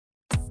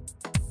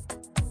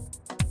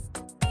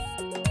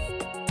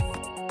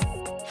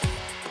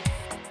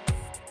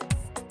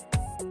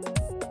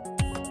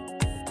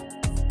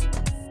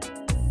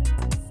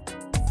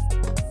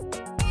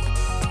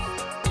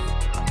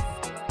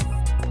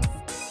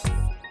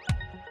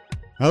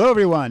Hello,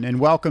 everyone, and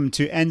welcome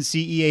to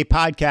NCEA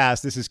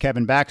Podcast. This is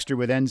Kevin Baxter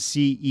with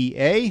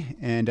NCEA,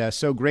 and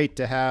so great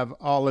to have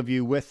all of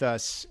you with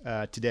us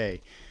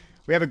today.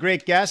 We have a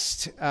great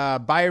guest,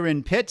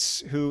 Byron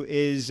Pitts, who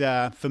is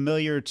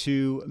familiar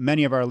to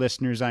many of our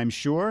listeners, I'm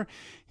sure.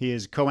 He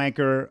is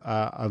co-anchor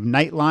of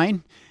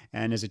Nightline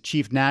and is a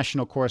chief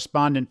national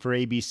correspondent for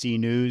ABC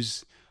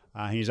News.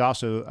 He's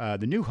also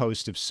the new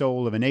host of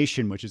Soul of a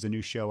Nation, which is a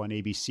new show on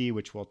ABC,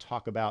 which we'll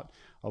talk about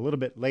a little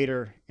bit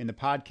later in the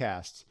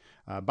podcast.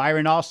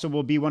 Byron also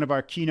will be one of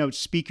our keynote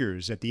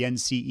speakers at the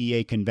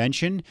NCEA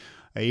convention,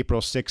 April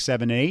 6,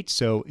 7, and 8.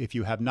 So if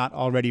you have not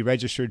already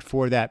registered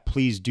for that,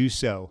 please do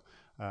so.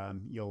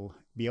 You'll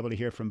be able to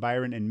hear from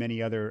Byron and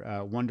many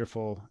other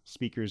wonderful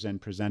speakers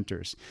and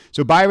presenters.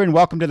 So Byron,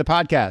 welcome to the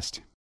podcast.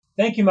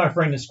 Thank you, my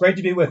friend. It's great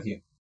to be with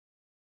you.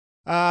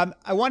 I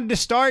wanted to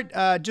start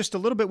just a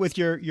little bit with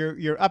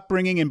your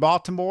upbringing in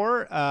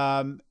Baltimore.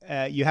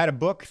 You had a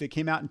book that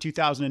came out in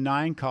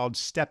 2009 called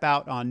Step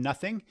Out on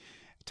Nothing.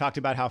 It talked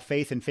about how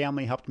faith and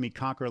family helped me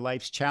conquer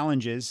life's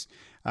challenges.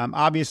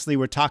 Obviously,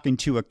 we're talking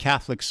to a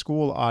Catholic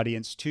school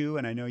audience too,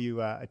 and I know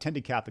you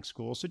attended Catholic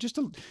school. So just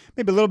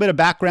maybe a little bit of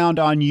background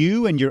on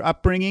you and your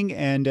upbringing,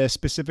 and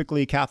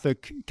specifically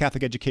Catholic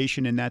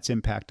education and that's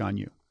impact on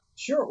you.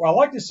 Sure. Well, I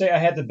like to say I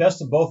had the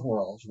best of both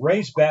worlds: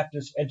 raised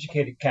Baptist,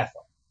 educated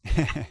Catholic.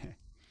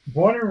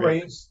 Born and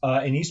raised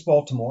in East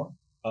Baltimore.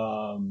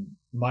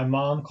 My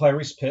mom,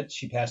 Clarice Pitts,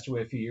 she passed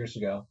away a few years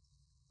ago,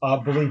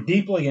 believed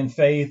deeply in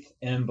faith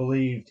and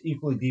believed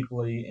equally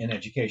deeply in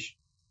education.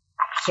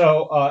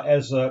 So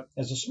as a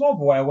small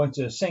boy, I went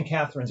to St.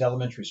 Catherine's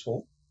Elementary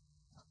School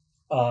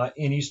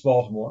in East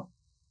Baltimore.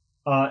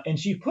 And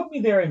she put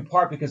me there in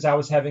part because I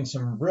was having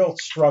some real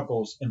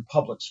struggles in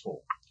public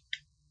school.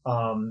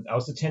 I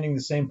was attending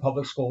the same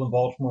public school in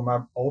Baltimore my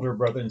older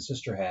brother and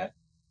sister had.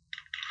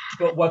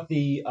 But what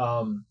the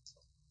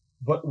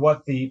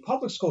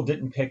public school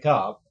didn't pick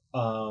up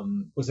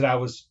was that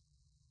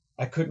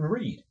I couldn't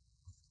read.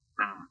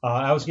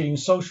 I was getting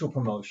social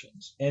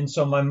promotions. And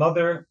so my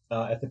mother,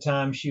 at the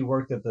time, she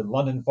worked at the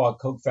London Fog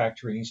Coke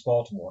factory in East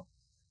Baltimore.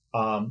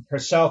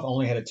 Herself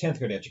only had a 10th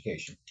grade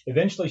education.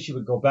 Eventually, she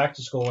would go back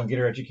to school and get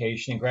her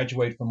education and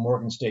graduate from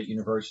Morgan State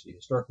University,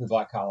 historically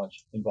black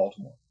college in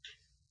Baltimore.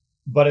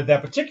 But at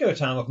that particular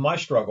time of my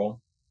struggle,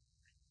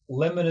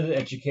 limited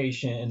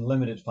education and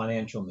limited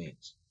financial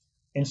means.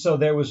 And so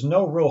there was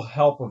no real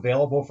help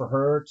available for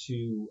her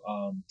to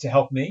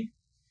help me.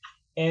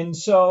 And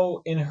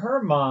so in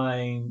her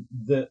mind,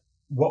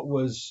 what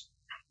was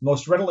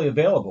most readily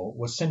available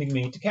was sending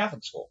me to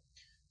Catholic school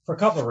for a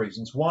couple of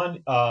reasons.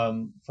 One,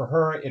 for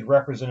her, it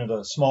represented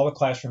a smaller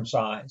classroom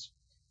size.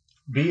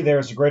 B,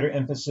 there's a greater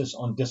emphasis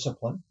on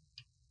discipline.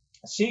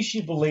 C,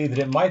 she believed that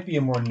it might be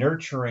a more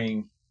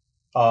nurturing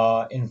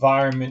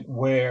environment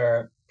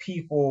where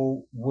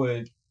people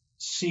would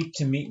seek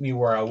to meet me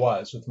where I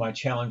was with my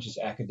challenges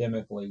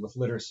academically, with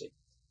literacy.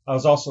 I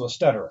was also a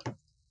stutterer.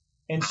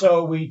 And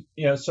so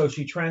so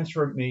she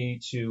transferred me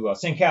to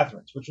St.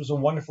 Catherine's, which was a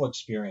wonderful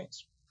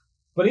experience.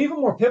 But even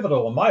more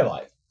pivotal in my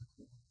life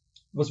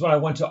was when I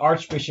went to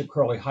Archbishop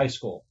Curley High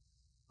School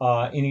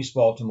in East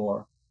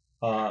Baltimore,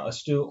 a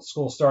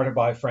school started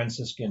by a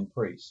Franciscan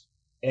priest.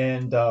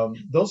 And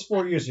those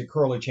 4 years at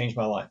Curley changed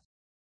my life.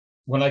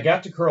 When I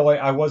got to Curley,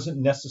 I wasn't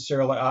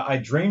necessarily, I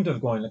dreamed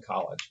of going to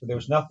college, but there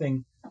was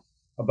nothing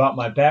about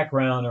my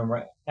background or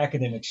my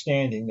academic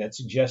standing that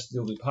suggested it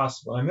would be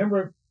possible. I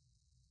remember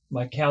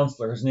my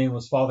counselor, his name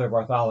was Father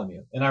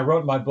Bartholomew, and I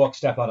wrote in my book,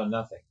 Step Out on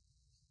Nothing,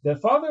 that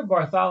Father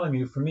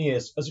Bartholomew, for me,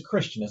 as a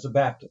Christian, as a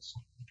Baptist,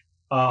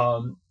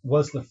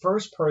 was the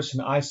first person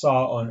I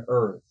saw on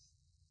earth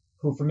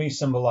who, for me,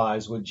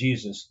 symbolized what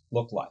Jesus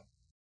looked like,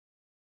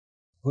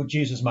 who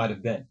Jesus might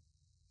have been.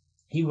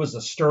 He was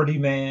a sturdy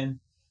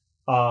man,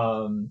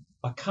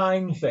 a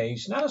kind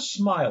face, not a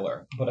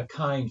smiler, but a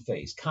kind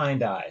face,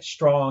 kind eyes,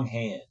 strong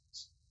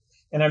hands.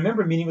 And I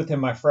remember meeting with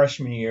him my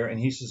freshman year, and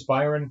he says,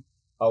 Byron,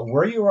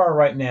 where you are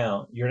right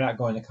now, you're not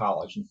going to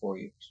college in 4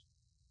 years.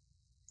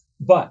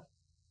 But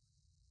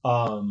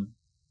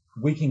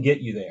we can get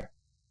you there.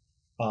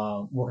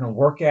 We're going to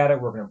work at it,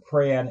 we're going to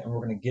pray at it, and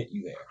we're going to get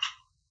you there.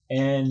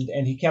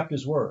 And he kept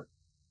his word.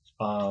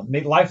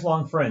 Made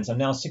lifelong friends. I'm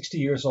now 60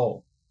 years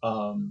old.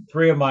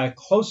 4 of my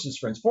closest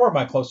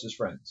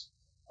friends,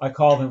 I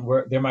call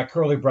them, they're my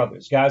Curley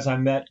brothers, guys I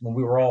met when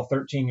we were all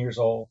 13 years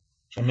old,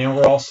 and now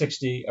we're all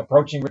 60,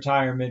 approaching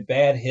retirement,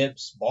 bad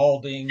hips,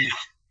 balding,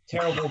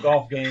 terrible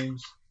golf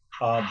games,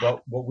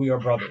 but we are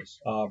brothers,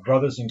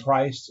 brothers in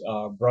Christ,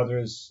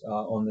 brothers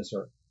on this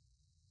earth.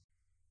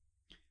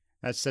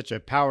 That's such a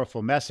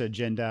powerful message,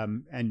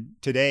 and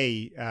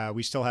today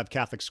we still have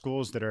Catholic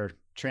schools that are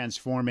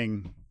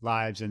transforming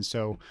lives, and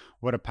so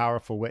what a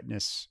powerful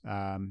witness.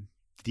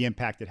 The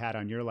impact it had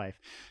on your life.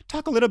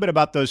 Talk a little bit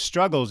about those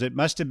struggles. It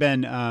must have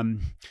been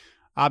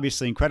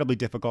obviously incredibly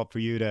difficult for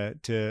you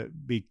to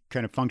be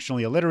kind of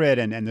functionally illiterate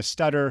and the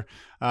stutter.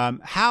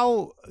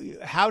 How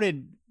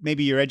did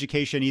maybe your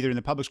education, either in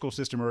the public school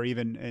system or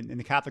even in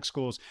the Catholic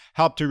schools,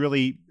 help to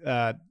really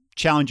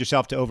challenge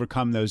yourself to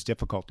overcome those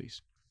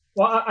difficulties?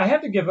 Well, I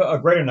have to give a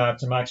greater nod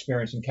to my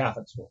experience in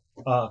Catholic school.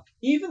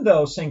 Even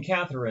though St.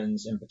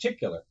 Catherine's in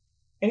particular,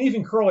 and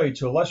even Curly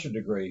to a lesser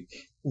degree,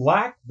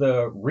 lacked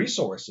the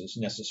resources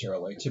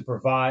necessarily to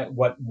provide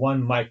what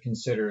one might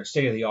consider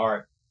state of the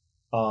art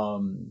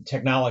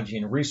technology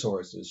and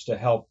resources to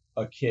help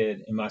a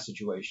kid in my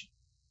situation.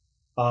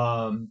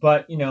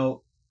 But,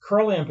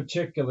 Curly in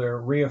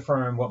particular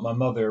reaffirmed what my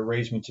mother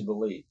raised me to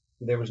believe.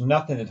 There was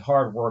nothing that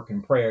hard work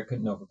and prayer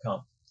couldn't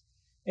overcome.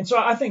 And so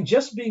I think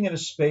just being in a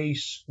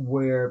space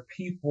where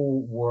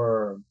people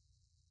were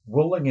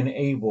willing and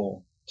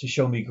able to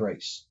show me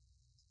grace.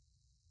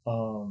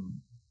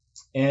 And,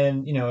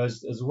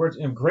 as the words,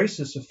 grace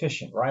is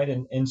sufficient, right?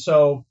 And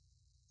so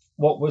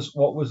what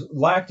was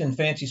lacked in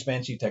fancy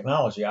spancy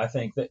technology, I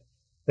think that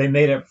they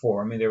made up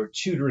for. I mean, there were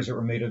tutors that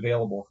were made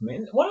available for me.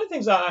 And one of the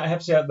things I have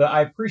to say that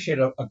I appreciate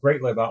a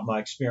greatly about my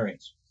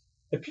experience,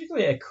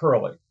 particularly at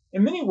Curly,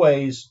 in many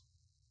ways,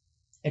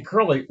 at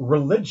Curly,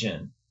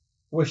 religion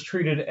was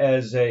treated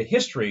as a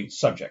history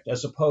subject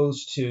as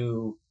opposed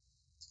to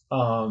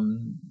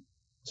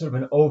sort of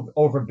an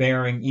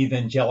overbearing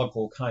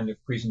evangelical kind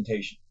of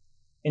presentation.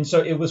 And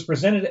so it was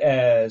presented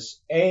as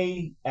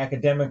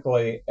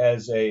academically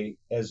as a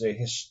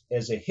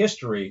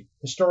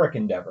historic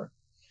endeavor,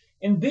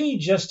 and B,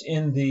 just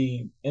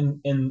in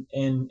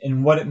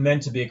what it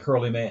meant to be a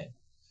Curly man.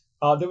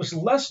 There was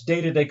less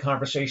day-to-day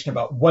conversation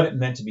about what it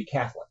meant to be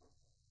Catholic,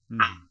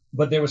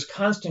 but there was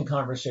constant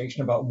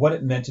conversation about what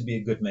it meant to be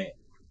a good man,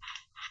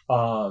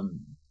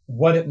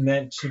 what it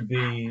meant to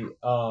be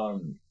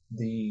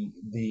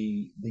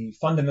the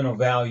fundamental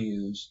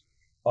values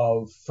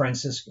of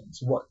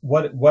Franciscans,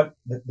 what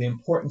the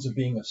importance of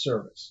being of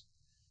service,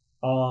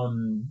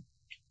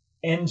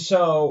 and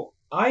so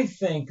I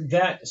think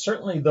that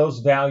certainly those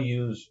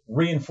values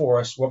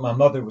reinforce what my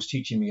mother was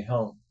teaching me at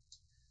home.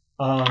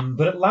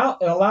 But it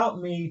allowed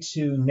me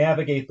to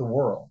navigate the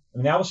world. I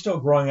mean, I was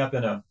still growing up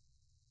in a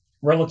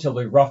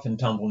relatively rough and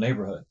tumble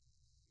neighborhood.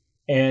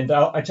 And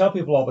I tell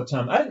people all the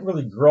time, I didn't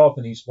really grow up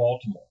in East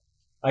Baltimore.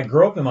 I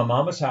grew up in my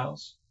mama's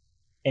house,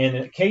 and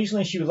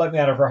occasionally she would let me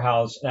out of her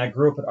house, and I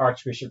grew up at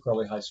Archbishop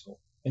Curley High School.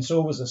 And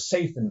so it was a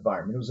safe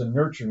environment. It was a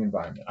nurturing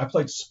environment. I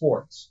played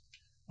sports.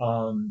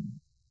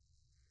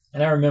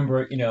 And I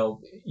remember,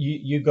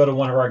 you go to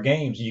one of our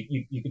games,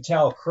 you could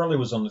tell Curly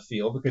was on the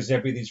field because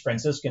there'd be these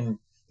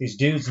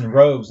dudes in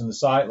robes in the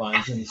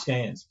sidelines in the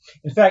stands.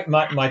 In fact,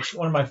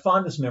 one of my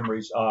fondest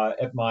memories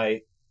at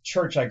my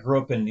church I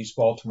grew up in East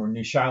Baltimore,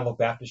 New Shiloh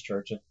Baptist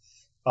Church,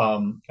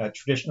 a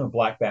traditional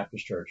Black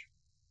Baptist church.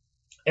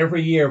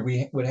 Every year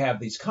we would have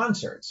these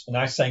concerts, and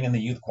I sang in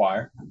the youth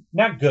choir.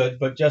 Not good,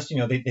 but just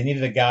they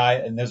needed a guy,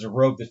 and there's a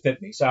robe that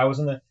fit me, so I was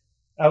in the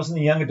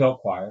young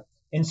adult choir.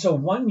 And so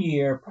one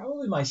year,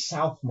 probably my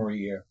sophomore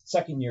year,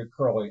 second year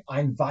Curly,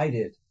 I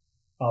invited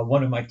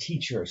one of my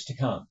teachers to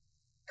come.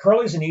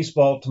 Curly's in East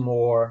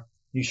Baltimore,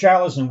 New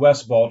Shiloh's in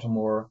West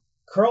Baltimore.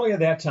 Curly at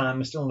that time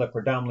was still in a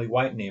predominantly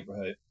white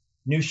neighborhood.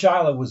 New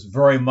Shiloh was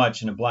very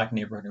much in a black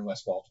neighborhood in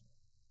West Baltimore.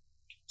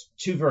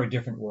 Two very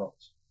different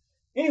worlds.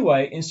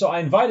 Anyway, and so I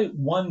invited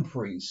one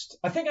priest.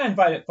 I think I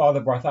invited Father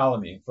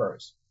Bartholomew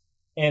first.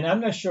 And I'm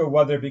not sure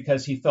whether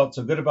because he felt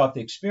so good about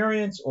the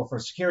experience or for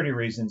security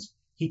reasons,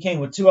 he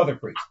came with two other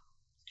priests.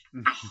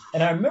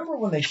 And I remember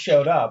when they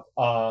showed up,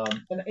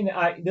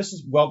 this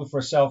is well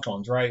before cell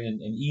phones, right,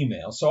 and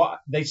email. So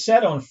they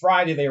said on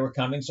Friday they were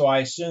coming, so I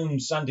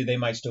assumed Sunday they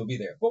might still be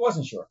there, but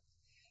wasn't sure.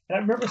 And I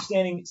remember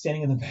standing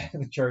in the back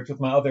of the church with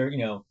my other,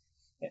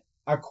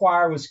 our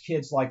choir was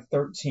kids like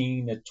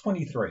 13 to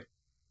 23.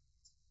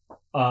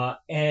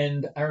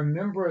 And I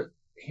remember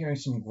hearing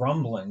some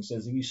grumblings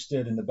as we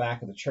stood in the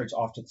back of the church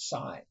off to the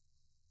side.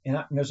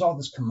 And there's all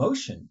this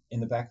commotion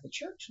in the back of the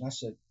church. And I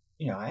said,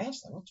 I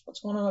asked them,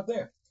 what's going on up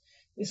there?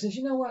 They says,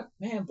 you know what,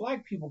 man,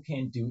 black people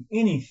can't do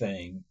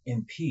anything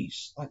in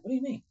peace. Like, what do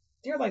you mean?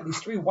 They're like these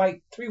three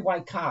white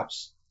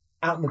cops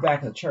out in the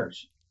back of the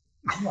church.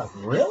 I'm like,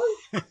 really?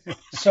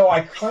 So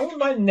I crane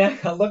my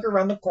neck, I look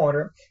around the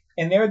corner,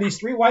 and there are these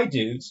three white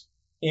dudes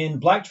in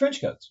black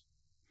trench coats.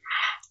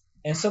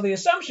 And so the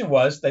assumption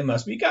was they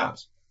must be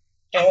cops.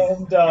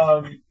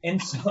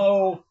 And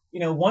so,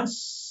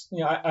 once,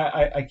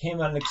 I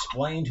came out and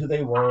explained who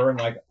they were, and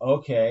like,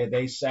 okay,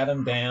 they sat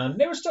them down.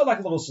 There was still like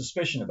a little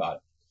suspicion about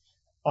it.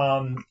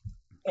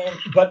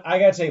 But I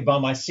gotta say, by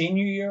my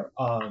senior year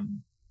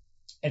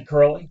at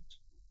Curly,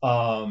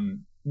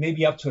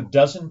 maybe up to a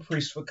dozen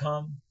priests would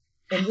come,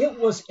 and it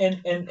was and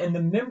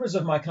the members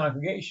of my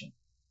congregation,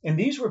 and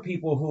these were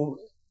people who,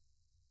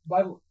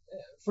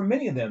 for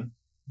many of them,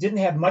 didn't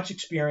have much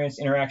experience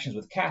interactions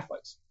with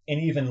Catholics,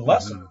 and even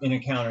less in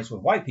encounters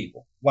with white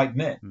people, white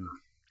men,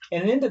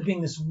 and it ended up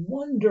being this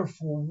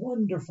wonderful,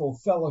 wonderful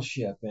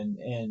fellowship,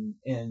 and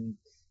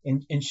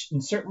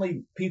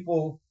certainly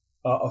people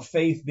of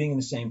faith being in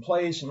the same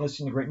place and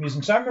listening to great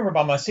music. So I remember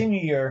by my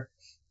senior year,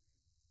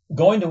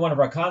 going to one of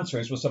our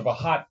concerts was sort of a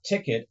hot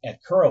ticket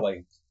at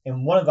Curly.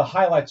 And one of the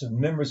highlights of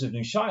members of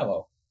New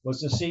Shiloh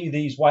was to see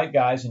these white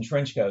guys in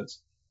trench coats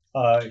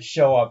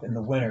show up in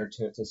the winter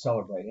to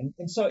celebrate.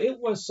 And so it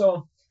was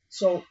so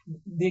So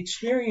the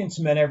experience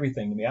meant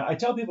everything to me. I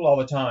tell people all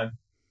the time,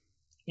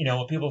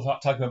 when people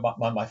talk about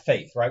my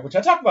faith, right, which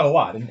I talk about a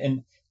lot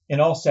in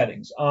all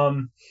settings,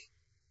 and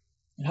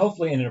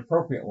hopefully in an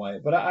appropriate way.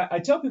 But I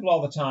tell people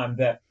all the time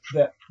that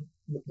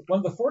one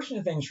of the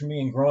fortunate things for me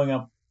in growing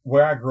up,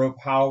 where I grew up,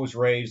 how I was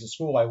raised, the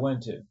school I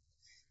went to,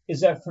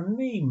 is that for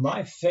me,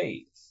 my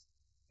faith,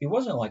 it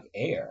wasn't like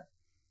air.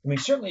 I mean,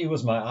 certainly it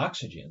was my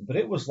oxygen, but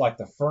it was like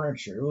the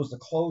furniture. It was the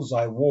clothes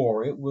I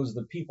wore. It was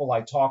the people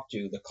I talked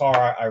to, the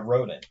car I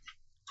rode in.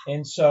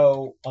 And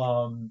so,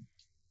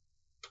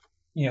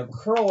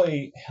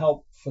 Curly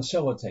helped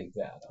facilitate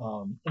that.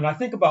 And I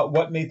think about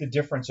what made the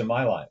difference in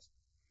my life.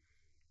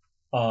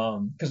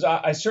 Because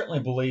I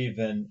certainly believe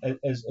in,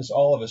 as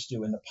all of us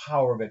do, in the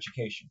power of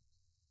education.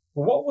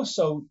 But what was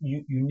so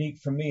unique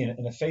for me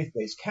in a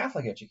faith-based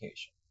Catholic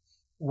education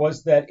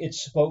was that it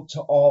spoke to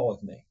all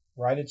of me,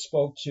 right? It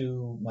spoke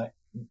to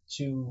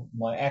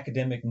my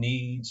academic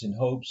needs and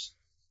hopes.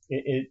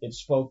 It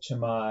spoke to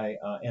my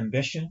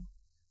ambition,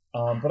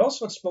 but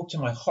also it spoke to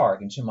my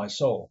heart and to my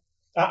soul.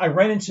 I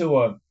ran into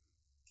a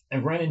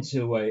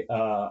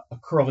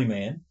curly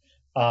man.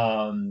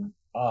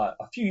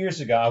 A few years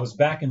ago, I was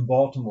back in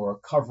Baltimore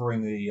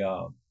covering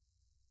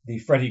the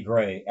Freddie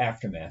Gray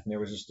aftermath, and there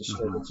was this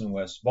disturbance in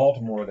West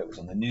Baltimore that was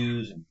on the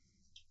news, and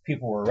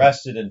people were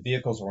arrested, and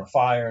vehicles were on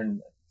fire, and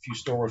a few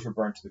stores were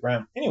burned to the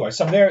ground. Anyway,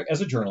 so I'm there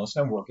as a journalist,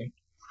 and I'm working,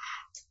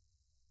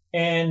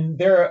 and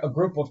there are a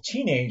group of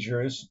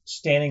teenagers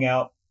standing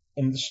out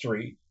in the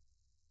street,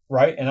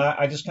 right? And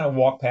I just kind of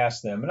walk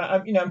past them, and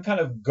I'm kind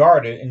of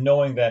guarded in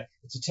knowing that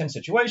it's a tense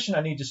situation.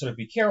 I need to sort of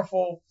be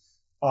careful.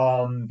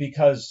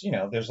 Because,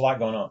 there's a lot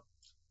going on.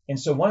 And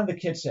so one of the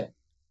kids said,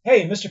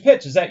 "Hey, Mr.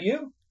 Pitts, is that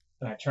you?"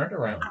 And I turned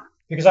around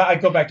because I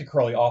go back to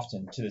Curly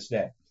often to this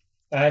day.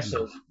 And I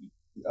said,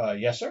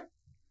 "Yes, sir."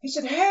 He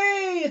said,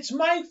 "Hey, it's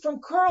Mike from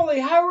Curly.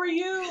 How are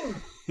you?"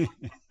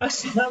 I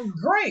said, "I'm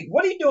great.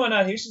 What are you doing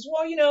out here?" He says,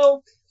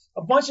 "Well,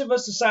 a bunch of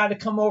us decided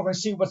to come over and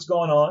see what's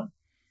going on."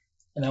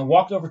 And I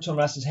walked over to him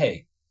and I said,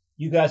 "Hey,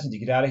 you guys need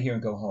to get out of here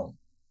and go home."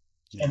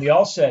 Yeah. And they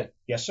all said,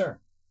 "Yes, sir."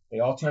 They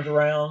all turned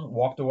around,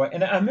 walked away,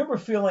 and I remember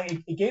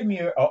feeling it gave me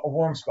a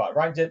warm spot,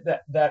 right?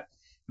 That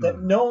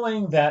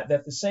knowing that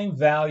the same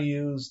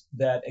values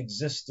that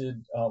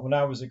existed when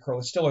I was at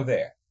Curly still are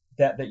there.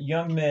 That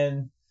young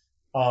men,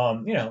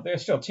 they're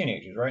still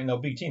teenagers, right? And they'll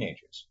be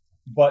teenagers,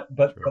 but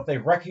they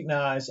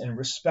recognize and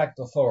respect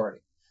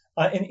authority,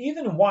 and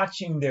even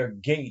watching their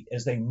gait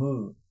as they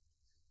move.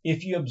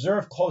 If you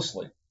observe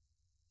closely,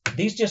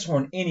 these just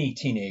weren't any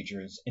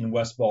teenagers in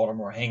West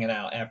Baltimore hanging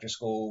out after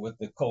school with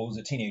the clothes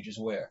that teenagers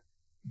wear.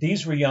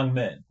 These were young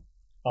men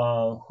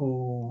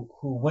who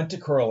went to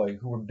Curly,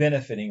 who were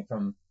benefiting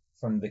from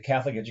the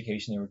Catholic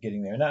education they were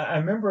getting there. And I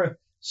remember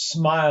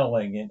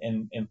smiling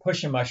and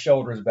pushing my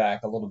shoulders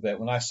back a little bit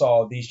when I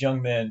saw these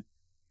young men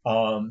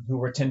who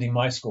were attending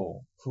my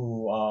school,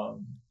 who are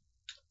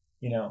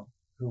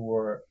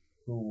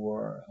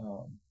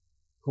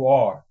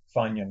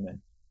fine young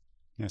men.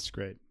 That's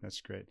great.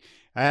 That's great.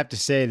 I have to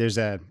say, there's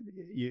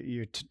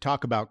you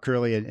talk about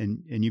Curly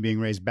and you being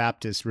raised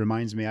Baptist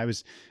reminds me. I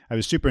was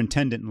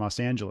superintendent in Los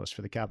Angeles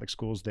for the Catholic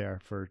schools there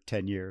for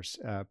 10 years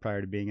prior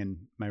to being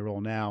in my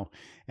role now.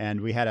 And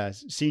we had a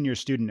senior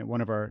student at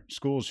one of our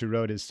schools who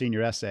wrote his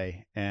senior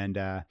essay, and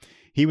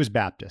he was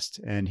Baptist,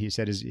 and he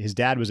said his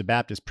dad was a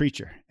Baptist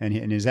preacher, and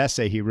in his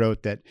essay he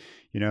wrote that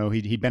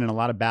he'd been in a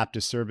lot of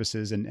Baptist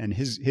services, and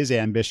his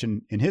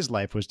ambition in his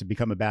life was to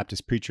become a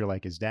Baptist preacher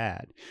like his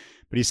dad.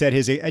 But he said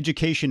his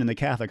education in the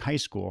Catholic high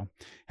school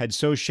had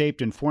so shaped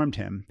and formed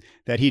him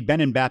that he'd been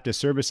in Baptist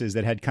services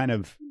that had kind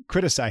of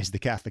criticized the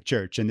Catholic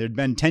Church, and there'd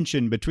been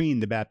tension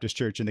between the Baptist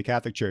Church and the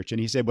Catholic Church. And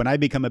he said, when I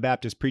become a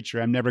Baptist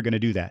preacher, I'm never going to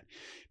do that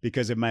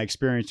because of my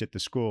experience at the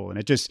school. And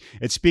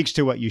it speaks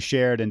to what you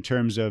shared in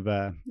terms of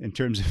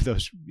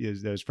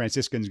those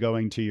Franciscans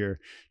going to your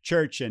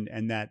church,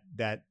 and that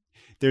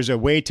there's a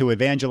way to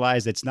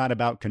evangelize that's not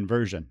about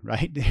conversion,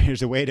 right?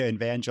 There's a way to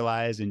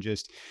evangelize, and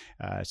just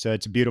so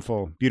it's a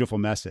beautiful, beautiful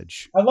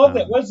message. I love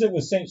that. Was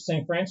it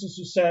Saint Francis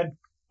who said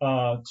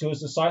to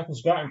his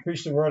disciples, "Go out and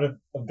preach the word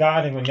of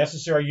God, and when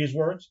necessary, use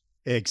words"?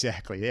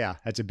 Exactly. Yeah,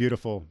 that's a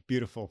beautiful,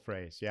 beautiful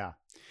phrase. Yeah.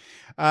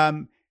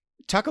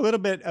 Talk a little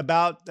bit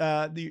about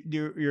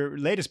your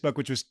latest book,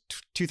 which was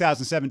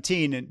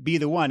 2017, and Be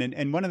the One.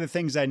 And one of the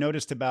things I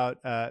noticed about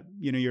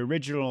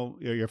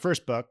your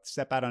first book,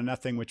 Step Out on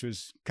Nothing, which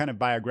was kind of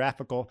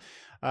biographical.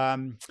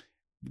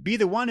 Be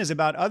the One is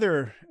about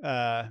other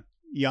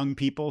young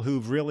people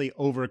who've really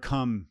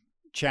overcome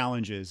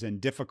challenges and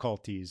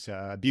difficulties,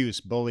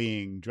 abuse,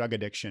 bullying, drug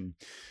addiction.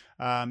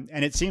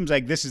 And it seems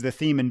like this is the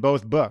theme in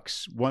both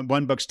books.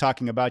 One book's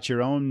talking about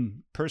your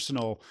own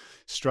personal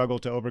struggle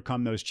to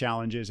overcome those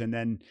challenges, and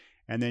then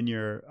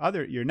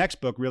your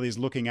next book really is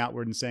looking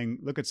outward and saying,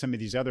 look at some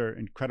of these other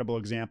incredible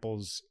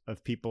examples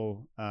of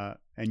people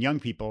and young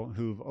people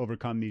who've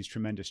overcome these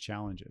tremendous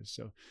challenges.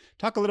 So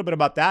talk a little bit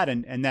about that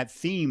and that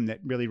theme that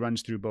really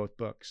runs through both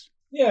books.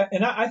 Yeah,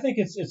 and I think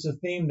it's a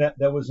theme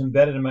that was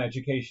embedded in my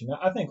education.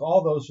 I think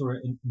all those who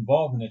are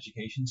involved in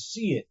education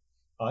see it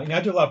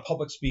I do a lot of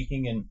public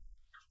speaking and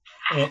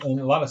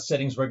a lot of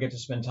settings where I get to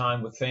spend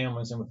time with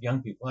families and with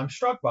young people. And I'm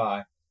struck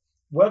by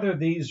whether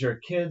these are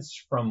kids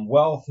from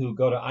wealth who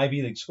go to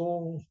Ivy League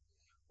schools,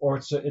 or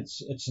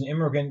it's an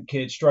immigrant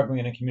kid struggling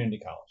in a community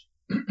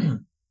college.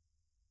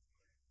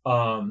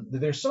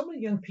 There's so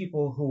many young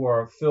people who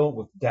are filled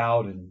with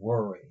doubt and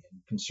worry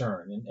and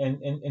concern,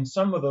 and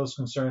some of those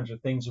concerns are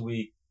things that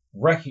we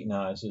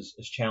recognize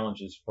as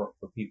challenges for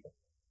people.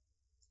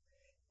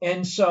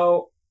 And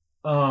so,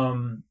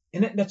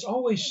 that's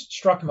always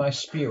struck my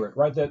spirit,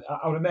 right? That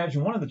I would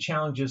imagine one of the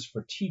challenges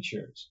for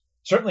teachers,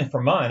 certainly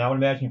for mine, I would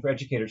imagine for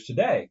educators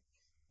today,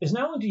 is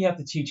not only do you have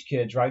to teach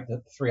kids, right,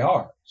 the 3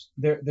 R's,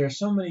 there's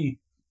so many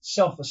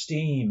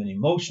self-esteem and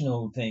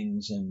emotional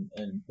things and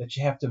that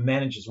you have to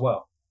manage as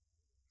well.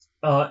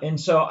 And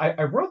so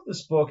I wrote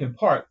this book in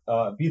part,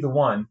 Be the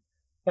One,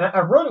 and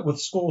I wrote it with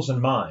schools in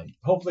mind.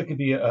 Hopefully it could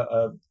be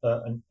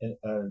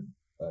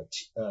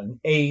an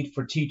aid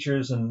for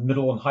teachers in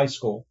middle and high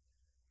school.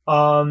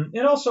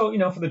 And also,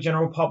 for the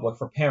general public,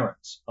 for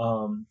parents,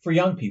 for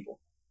young people,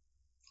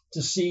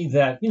 to see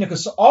that,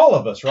 because all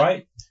of us,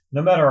 right,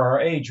 no matter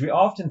our age, we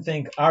often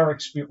think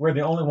we're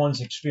the only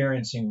ones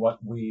experiencing what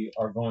we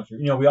are going through.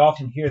 We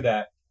often hear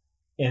that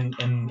in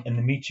the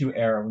Me Too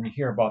era, when you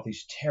hear about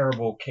these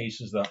terrible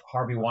cases, the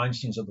Harvey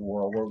Weinsteins of the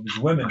world, where these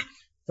women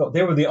felt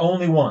they were the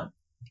only one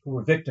who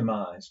were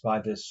victimized by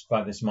this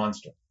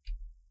monster.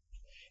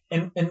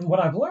 And what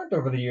I've learned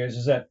over the years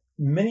is that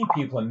many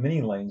people in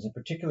many lanes, in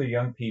particular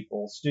young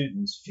people,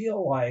 students,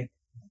 feel like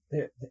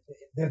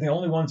they're the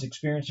only ones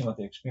experiencing what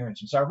they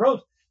experience. And so I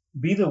wrote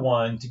Be the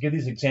One to give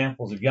these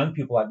examples of young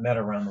people I've met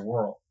around the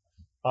world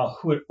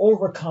who had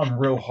overcome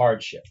real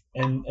hardship.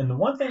 And the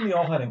one thing they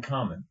all had in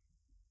common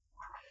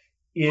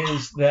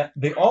is that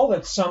they all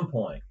at some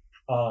point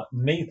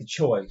made the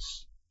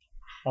choice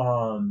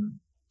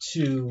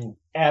to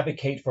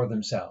advocate for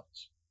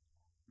themselves.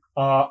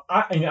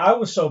 I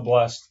was so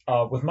blessed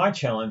with my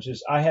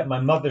challenges. I had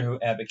my mother who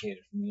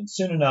advocated for me, and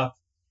soon enough,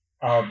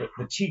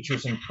 the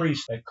teachers and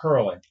priests at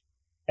Curley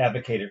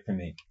advocated for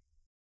me.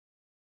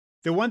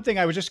 The one thing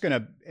I was just going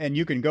to, and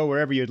you can go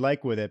wherever you'd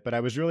like with it, but I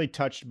was really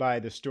touched by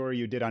the story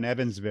you did on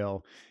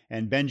Evansville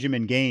and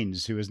Benjamin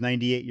Gaines, who was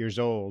 98 years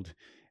old.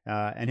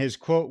 And his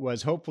quote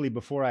was, "Hopefully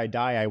before I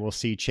die, I will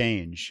see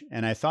change."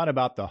 And I thought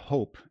about the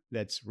hope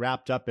that's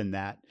wrapped up in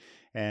that.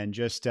 And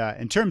just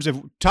in terms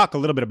of, talk a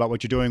little bit about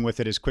what you're doing with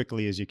it as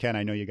quickly as you can.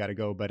 I know you got to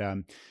go, but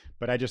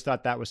I just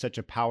thought that was such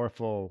a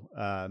powerful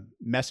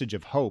message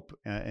of hope,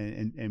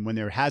 and when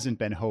there hasn't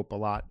been hope a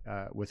lot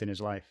within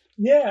his life.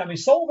 Yeah,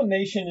 Soul of a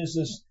Nation is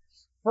this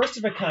first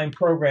of a kind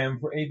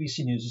program for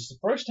ABC News. It's the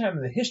first time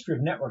in the history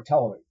of network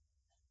television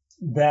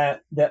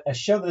that a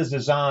show that is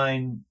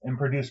designed and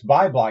produced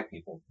by Black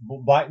people,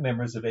 Black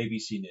members of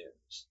ABC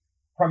News,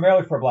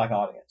 primarily for a Black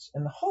audience.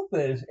 And the hope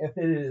is, if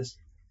it is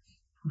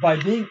by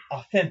being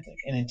authentic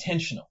and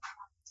intentional,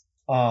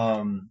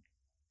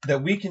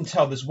 that we can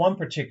tell this one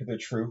particular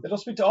truth that'll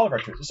speak to all of our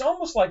truths. It's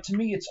almost like, to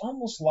me,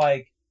 some of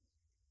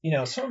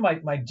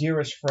my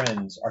dearest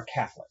friends are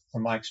Catholic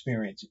from my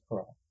experience at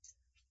Pearl.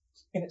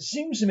 And it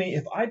seems to me,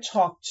 if I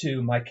talk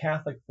to my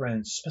Catholic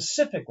friends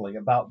specifically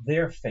about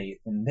their faith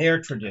and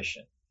their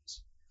traditions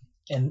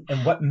and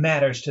what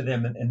matters to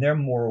them and their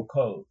moral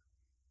code,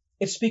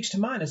 it speaks to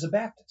mine as a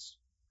Baptist.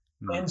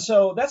 And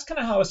so that's kind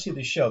of how I see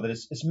the show, that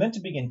it's meant to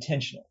be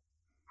intentional.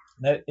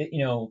 That,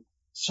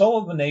 Soul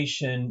of a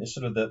Nation is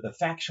sort of the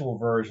factual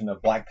version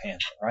of Black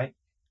Panther, right?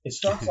 It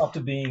starts off to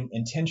being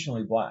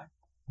intentionally Black.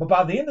 But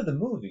by the end of the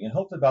movie, and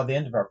hopefully by the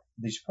end of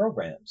these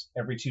programs,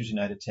 every Tuesday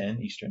night at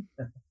 10 Eastern,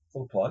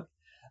 full plug,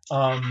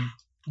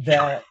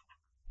 that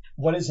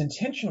what is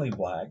intentionally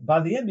Black,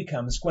 by the end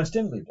becomes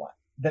coincidentally Black.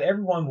 That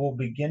everyone will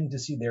begin to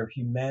see their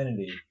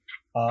humanity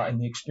in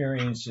the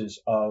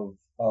experiences of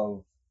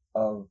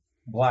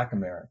Black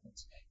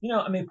Americans.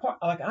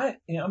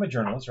 I'm a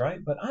journalist,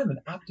 right? But I'm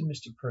an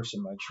optimistic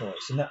person by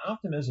choice. And that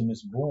optimism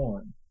is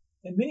born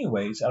in many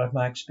ways out of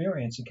my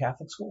experience in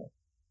Catholic school.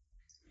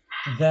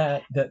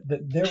 That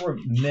there were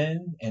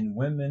men and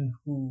women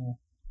who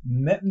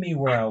met me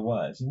where I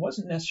was. It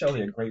wasn't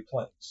necessarily a great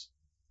place.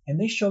 And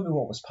they showed me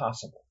what was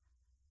possible.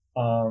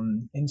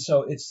 And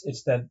so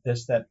it's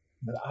that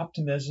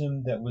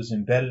optimism that was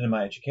embedded in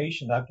my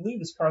education that I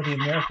believe is part of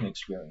the American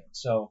experience.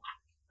 So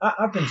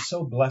I've been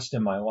so blessed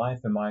in my life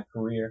and my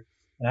career.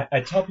 And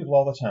I tell people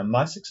all the time,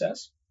 my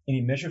success,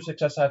 any measure of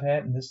success I've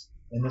had in this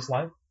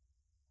life,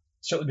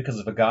 certainly because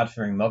of a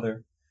God-fearing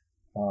mother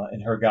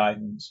and her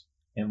guidance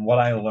and what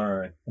I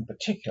learned in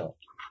particular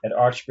at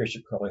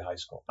Archbishop Curley High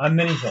School. I'm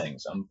many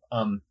things.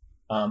 I'm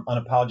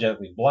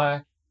unapologetically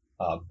Black,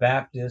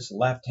 Baptist,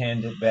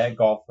 left-handed, bad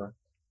golfer.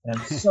 And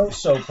I'm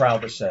so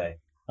proud to say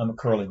I'm a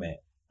Curley man.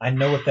 I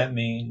know what that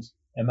means,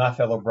 and my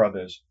fellow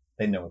brothers,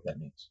 they know what that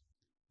means.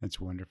 That's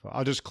wonderful.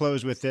 I'll just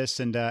close with this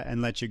and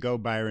let you go,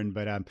 Byron.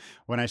 But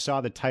when I saw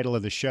the title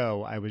of the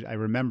show, I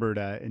remembered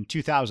in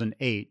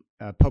 2008,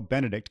 Pope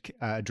Benedict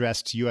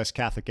addressed U.S.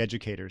 Catholic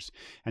educators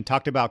and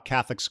talked about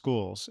Catholic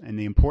schools and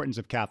the importance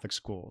of Catholic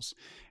schools,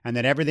 and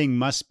that everything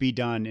must be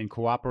done in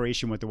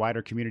cooperation with the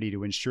wider community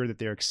to ensure that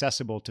they're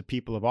accessible to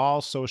people of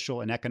all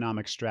social and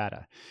economic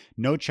strata.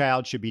 No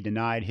child should be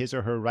denied his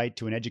or her right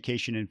to an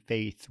education in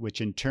faith,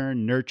 which in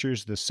turn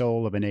nurtures the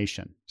soul of a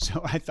nation.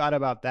 So I thought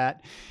about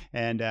that,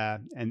 and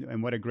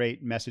what a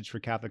great message for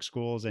Catholic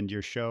schools and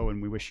your show,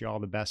 and we wish you all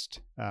the best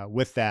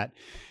with that.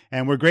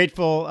 And we're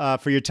grateful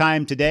for your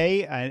time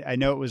today. I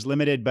know it was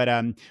limited, but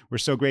we're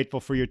so grateful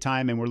for your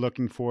time, and we're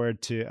looking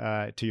forward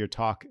to your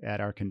talk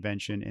at our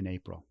convention in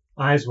April.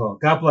 I as well.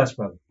 God bless,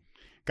 brother.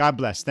 God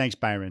bless. Thanks,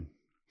 Byron.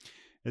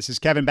 This is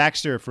Kevin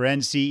Baxter for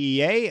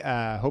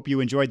NCEA. Hope you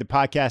enjoyed the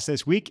podcast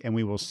this week, and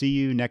we will see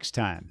you next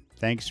time.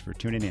 Thanks for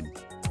tuning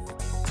in.